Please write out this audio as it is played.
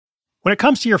When it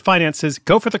comes to your finances,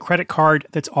 go for the credit card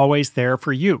that's always there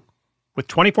for you. With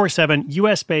 24/7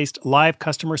 US-based live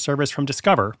customer service from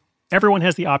Discover, everyone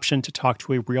has the option to talk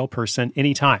to a real person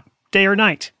anytime, day or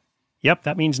night. Yep,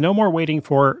 that means no more waiting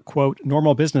for, quote,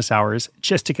 normal business hours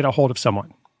just to get a hold of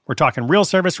someone. We're talking real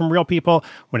service from real people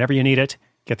whenever you need it.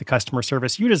 Get the customer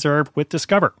service you deserve with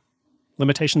Discover.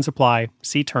 Limitations apply.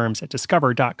 See terms at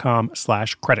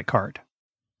discover.com/creditcard.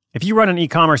 If you run an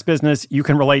e-commerce business, you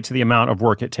can relate to the amount of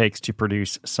work it takes to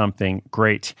produce something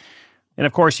great. And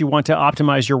of course, you want to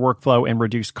optimize your workflow and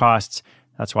reduce costs.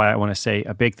 That's why I want to say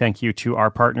a big thank you to our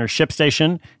partner,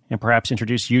 ShipStation, and perhaps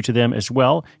introduce you to them as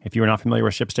well. If you are not familiar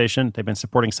with ShipStation, they've been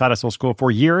supporting Side Hustle School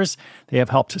for years. They have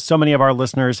helped so many of our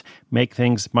listeners make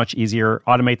things much easier,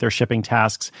 automate their shipping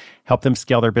tasks, help them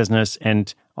scale their business,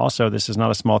 and also, this is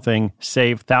not a small thing,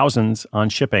 save thousands on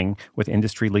shipping with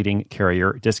industry-leading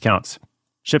carrier discounts.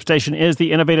 ShipStation is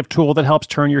the innovative tool that helps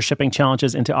turn your shipping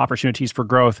challenges into opportunities for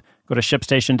growth. Go to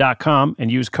ShipStation.com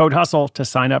and use code HUSTLE to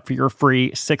sign up for your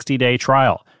free 60-day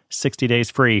trial. 60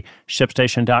 days free.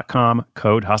 ShipStation.com,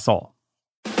 code HUSTLE.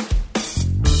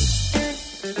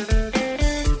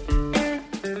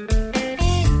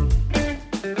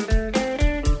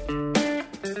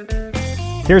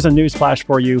 Here's a news flash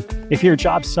for you. If your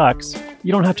job sucks,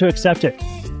 you don't have to accept it.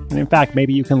 And in fact,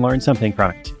 maybe you can learn something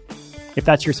from it. If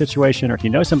that's your situation, or if you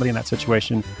know somebody in that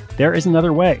situation, there is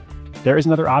another way. There is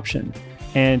another option.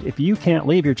 And if you can't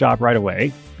leave your job right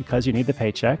away because you need the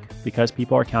paycheck, because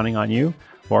people are counting on you,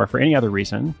 or for any other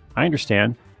reason, I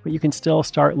understand, but you can still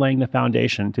start laying the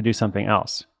foundation to do something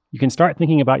else. You can start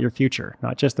thinking about your future,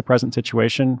 not just the present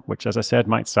situation, which, as I said,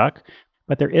 might suck,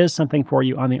 but there is something for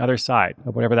you on the other side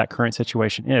of whatever that current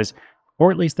situation is, or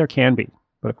at least there can be.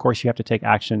 But of course, you have to take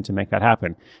action to make that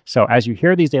happen. So as you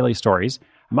hear these daily stories,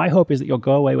 my hope is that you'll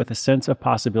go away with a sense of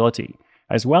possibility,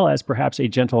 as well as perhaps a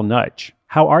gentle nudge.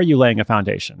 How are you laying a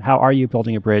foundation? How are you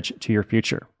building a bridge to your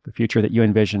future, the future that you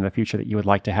envision, the future that you would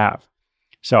like to have?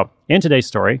 So in today's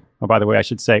story, oh, by the way, I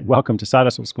should say, welcome to Side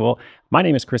Hustle School. My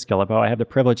name is Chris Guillebeau. I have the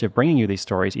privilege of bringing you these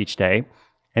stories each day.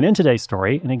 And in today's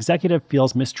story, an executive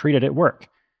feels mistreated at work.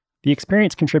 The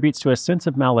experience contributes to a sense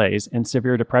of malaise and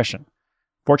severe depression.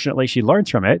 Fortunately, she learns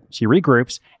from it, she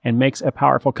regroups, and makes a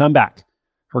powerful comeback.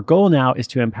 Her goal now is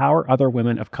to empower other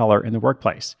women of color in the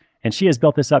workplace, and she has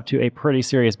built this up to a pretty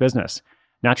serious business.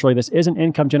 Naturally, this is an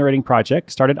income-generating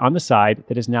project started on the side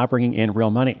that is now bringing in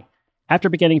real money. After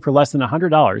beginning for less than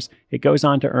 $100, it goes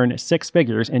on to earn 6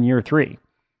 figures in year 3.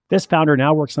 This founder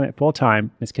now works on it full-time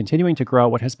and is continuing to grow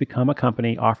what has become a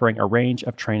company offering a range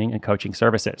of training and coaching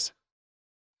services.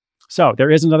 So there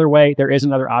is another way, there is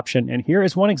another option, and here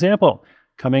is one example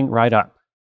coming right up.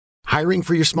 Hiring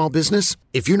for your small business?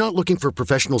 If you're not looking for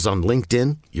professionals on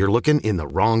LinkedIn, you're looking in the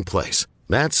wrong place.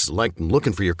 That's like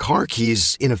looking for your car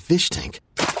keys in a fish tank.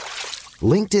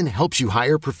 LinkedIn helps you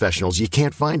hire professionals you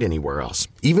can't find anywhere else,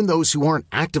 even those who aren't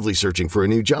actively searching for a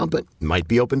new job but might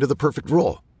be open to the perfect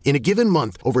role. In a given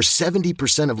month, over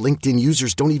 70% of LinkedIn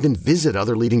users don't even visit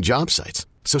other leading job sites.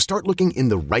 So start looking in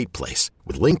the right place.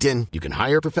 With LinkedIn, you can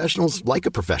hire professionals like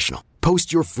a professional.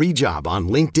 Post your free job on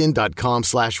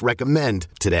linkedin.com/recommend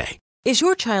today. Is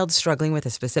your child struggling with a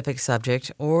specific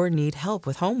subject or need help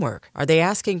with homework? Are they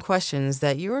asking questions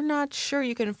that you're not sure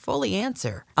you can fully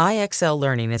answer? IXL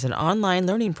Learning is an online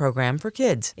learning program for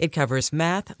kids. It covers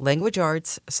math, language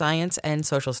arts, science, and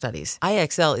social studies.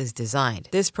 IXL is designed.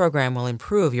 This program will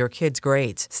improve your kids'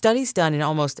 grades. Studies done in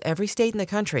almost every state in the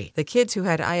country. The kids who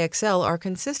had IXL are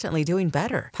consistently doing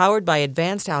better. Powered by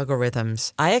advanced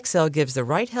algorithms, IXL gives the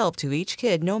right help to each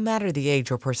kid no matter the age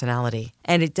or personality.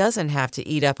 And it doesn't have to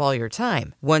eat up all your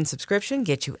time. One subscription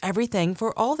gets you everything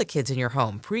for all the kids in your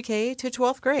home, pre-K to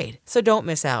 12th grade. So don't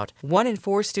miss out. 1 in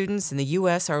 4 students in the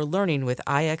U.S. are learning with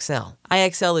IXL.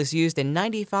 IXL is used in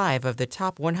 95 of the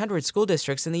top 100 school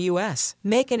districts in the U.S.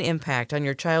 Make an impact on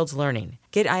your child's learning.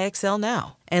 Get IXL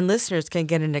now. And listeners can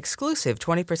get an exclusive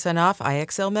 20% off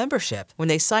IXL membership when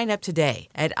they sign up today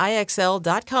at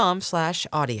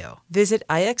IXL.com/audio. Visit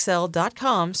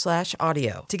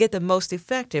IXL.com/audio to get the most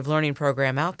effective learning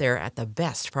program out there at the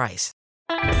best price.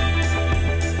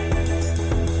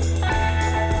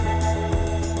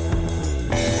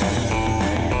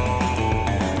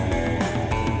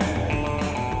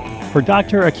 For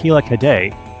Dr. Akila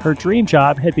Kadei, her dream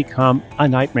job had become a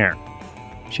nightmare.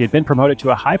 She had been promoted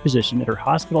to a high position at her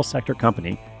hospital sector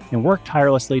company and worked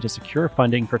tirelessly to secure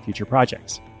funding for future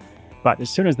projects. But as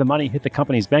soon as the money hit the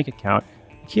company's bank account,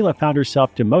 Akila found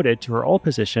herself demoted to her old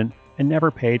position and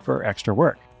never paid for her extra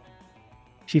work.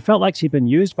 She felt like she'd been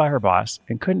used by her boss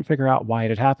and couldn't figure out why it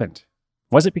had happened.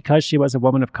 Was it because she was a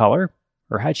woman of color?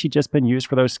 Or had she just been used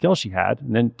for those skills she had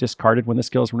and then discarded when the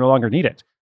skills were no longer needed?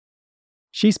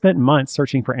 She spent months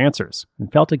searching for answers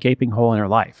and felt a gaping hole in her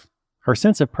life. Her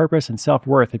sense of purpose and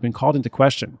self-worth had been called into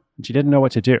question, and she didn't know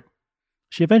what to do.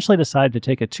 She eventually decided to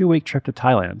take a 2-week trip to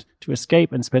Thailand to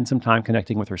escape and spend some time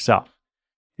connecting with herself.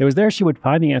 It was there she would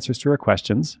find the answers to her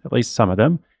questions, at least some of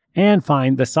them, and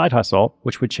find the side hustle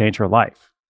which would change her life.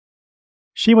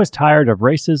 She was tired of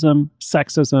racism,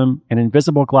 sexism, and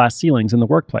invisible glass ceilings in the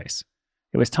workplace.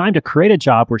 It was time to create a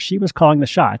job where she was calling the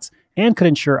shots and could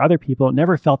ensure other people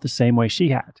never felt the same way she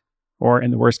had. Or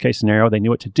in the worst case scenario, they knew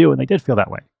what to do and they did feel that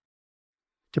way.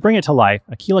 To bring it to life,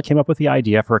 Akilah came up with the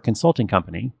idea for a consulting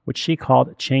company, which she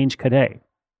called Change Cadet.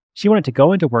 She wanted to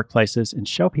go into workplaces and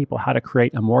show people how to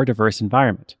create a more diverse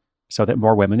environment so that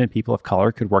more women and people of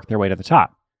color could work their way to the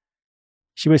top.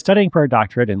 She was studying for her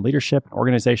doctorate in leadership and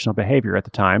organizational behavior at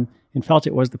the time and felt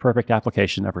it was the perfect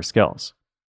application of her skills.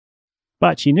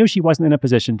 But she knew she wasn't in a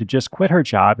position to just quit her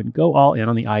job and go all in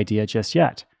on the idea just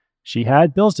yet. She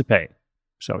had bills to pay.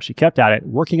 So she kept at it,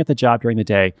 working at the job during the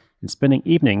day and spending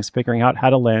evenings figuring out how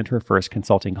to land her first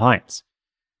consulting clients.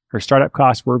 Her startup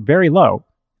costs were very low,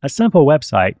 a simple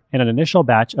website and an initial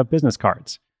batch of business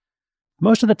cards.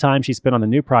 Most of the time she spent on the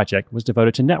new project was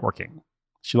devoted to networking.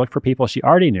 She looked for people she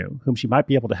already knew, whom she might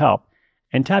be able to help,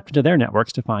 and tapped into their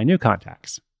networks to find new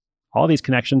contacts. All these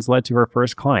connections led to her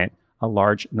first client, a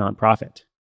large nonprofit.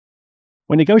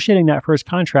 When negotiating that first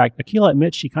contract, Akilah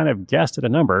admits she kind of guessed at a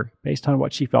number based on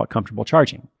what she felt comfortable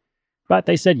charging. But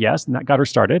they said yes, and that got her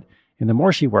started. And the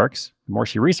more she works, the more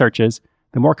she researches,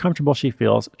 the more comfortable she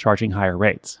feels charging higher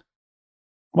rates.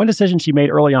 One decision she made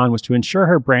early on was to ensure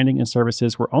her branding and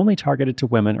services were only targeted to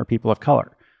women or people of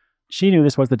color. She knew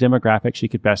this was the demographic she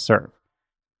could best serve.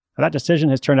 Now, that decision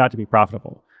has turned out to be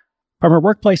profitable. From her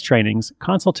workplace trainings,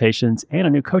 consultations, and a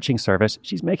new coaching service,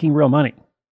 she's making real money.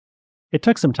 It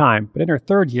took some time, but in her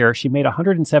third year, she made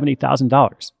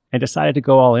 $170,000 and decided to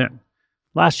go all in.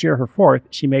 Last year, her fourth,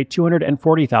 she made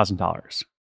 $240,000.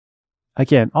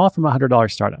 Again, all from a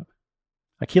 $100 startup.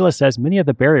 Akilah says many of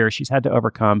the barriers she's had to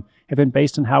overcome have been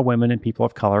based on how women and people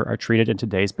of color are treated in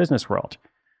today's business world.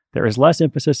 There is less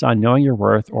emphasis on knowing your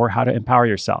worth or how to empower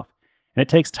yourself. And it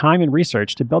takes time and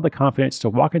research to build the confidence to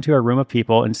walk into a room of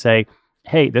people and say,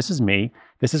 hey, this is me,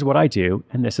 this is what I do,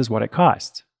 and this is what it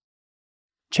costs.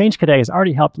 Change Cadet has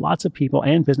already helped lots of people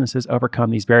and businesses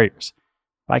overcome these barriers.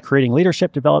 By creating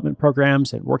leadership development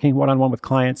programs and working one-on-one with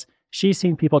clients, she's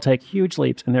seen people take huge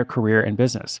leaps in their career and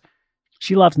business.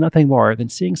 She loves nothing more than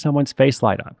seeing someone's face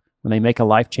light up when they make a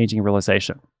life-changing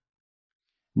realization.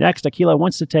 Next, Akilah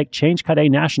wants to take Change Cadet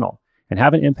national and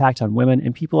have an impact on women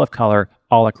and people of color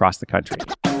all across the country.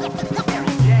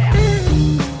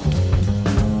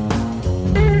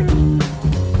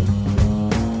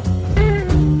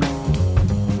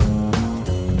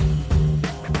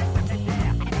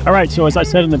 All right, so as I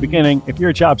said in the beginning, if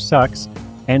your job sucks,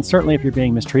 and certainly if you're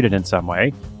being mistreated in some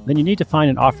way, then you need to find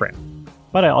an off-ramp.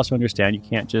 But I also understand you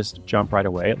can't just jump right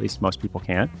away, at least most people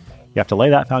can't. You have to lay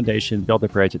that foundation, build the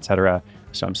bridge, etc.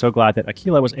 So I'm so glad that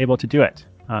Akilah was able to do it,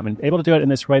 and able to do it in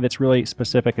this way that's really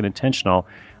specific and intentional.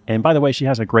 And by the way, she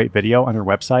has a great video on her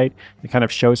website that kind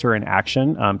of shows her in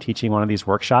action, teaching one of these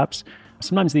workshops.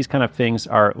 Sometimes these kind of things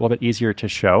are a little bit easier to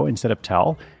show instead of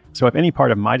tell. So if any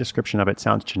part of my description of it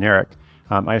sounds generic,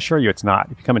 I assure you it's not.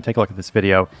 If you come and take a look at this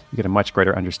video, you get a much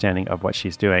greater understanding of what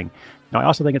she's doing. Now, I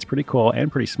also think it's pretty cool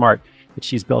and pretty smart that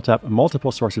she's built up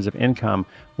multiple sources of income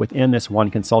within this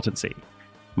one consultancy.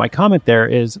 My comment there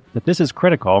is that this is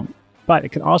critical, but it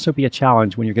can also be a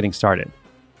challenge when you're getting started.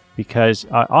 Because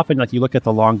often, like, you look at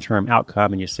the long-term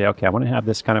outcome and you say, okay, I want to have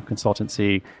this kind of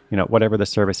consultancy, whatever the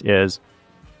service is,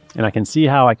 and I can see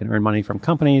how I can earn money from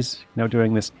companies,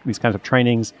 doing these kinds of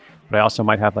trainings, but I also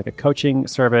might have like a coaching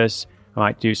service. I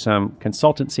might do some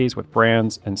consultancies with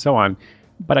brands and so on,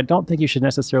 but I don't think you should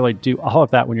necessarily do all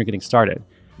of that when you're getting started.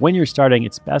 When you're starting,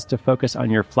 it's best to focus on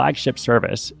your flagship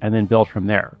service and then build from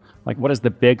there. Like, what is the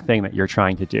big thing that you're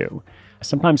trying to do?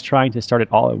 Sometimes trying to start it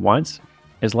all at once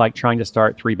is like trying to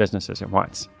start 3 businesses at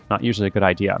once. Not usually a good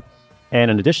idea.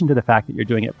 And in addition to the fact that you're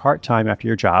doing it part-time after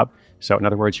your job, so in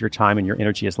other words, your time and your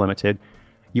energy is limited,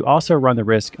 you also run the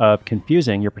risk of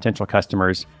confusing your potential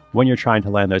customers when you're trying to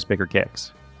land those bigger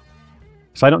gigs.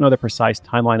 So I don't know the precise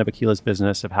timeline of Akilah's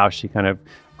business, of how she kind of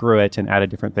grew it and added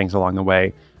different things along the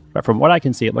way. But from what I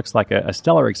can see, it looks like a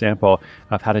stellar example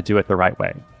of how to do it the right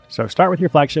way. So start with your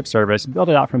flagship service, build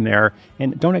it out from there,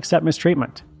 and don't accept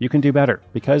mistreatment. You can do better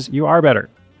because you are better.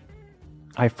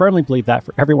 I firmly believe that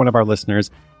for every one of our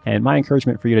listeners. And my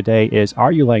encouragement for you today is,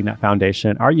 are you laying that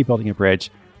foundation? Are you building a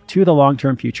bridge to the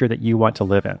long-term future that you want to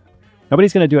live in?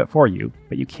 Nobody's going to do it for you,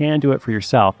 but you can do it for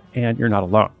yourself, and you're not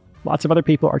alone. Lots of other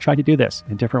people are trying to do this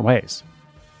in different ways.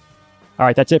 All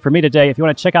right, that's it for me today. If you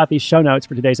want to check out these show notes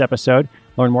for today's episode,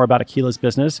 learn more about Akila's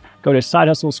business, go to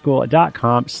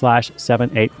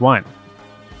sidehustleschool.com/781.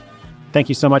 Thank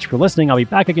you so much for listening. I'll be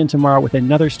back again tomorrow with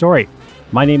another story.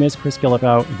 My name is Chris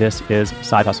Guillebeau. This is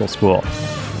Side Hustle School.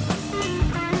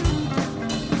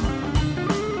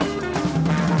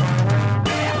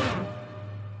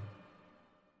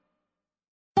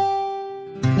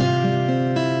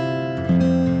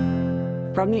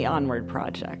 From the Onward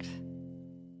Project.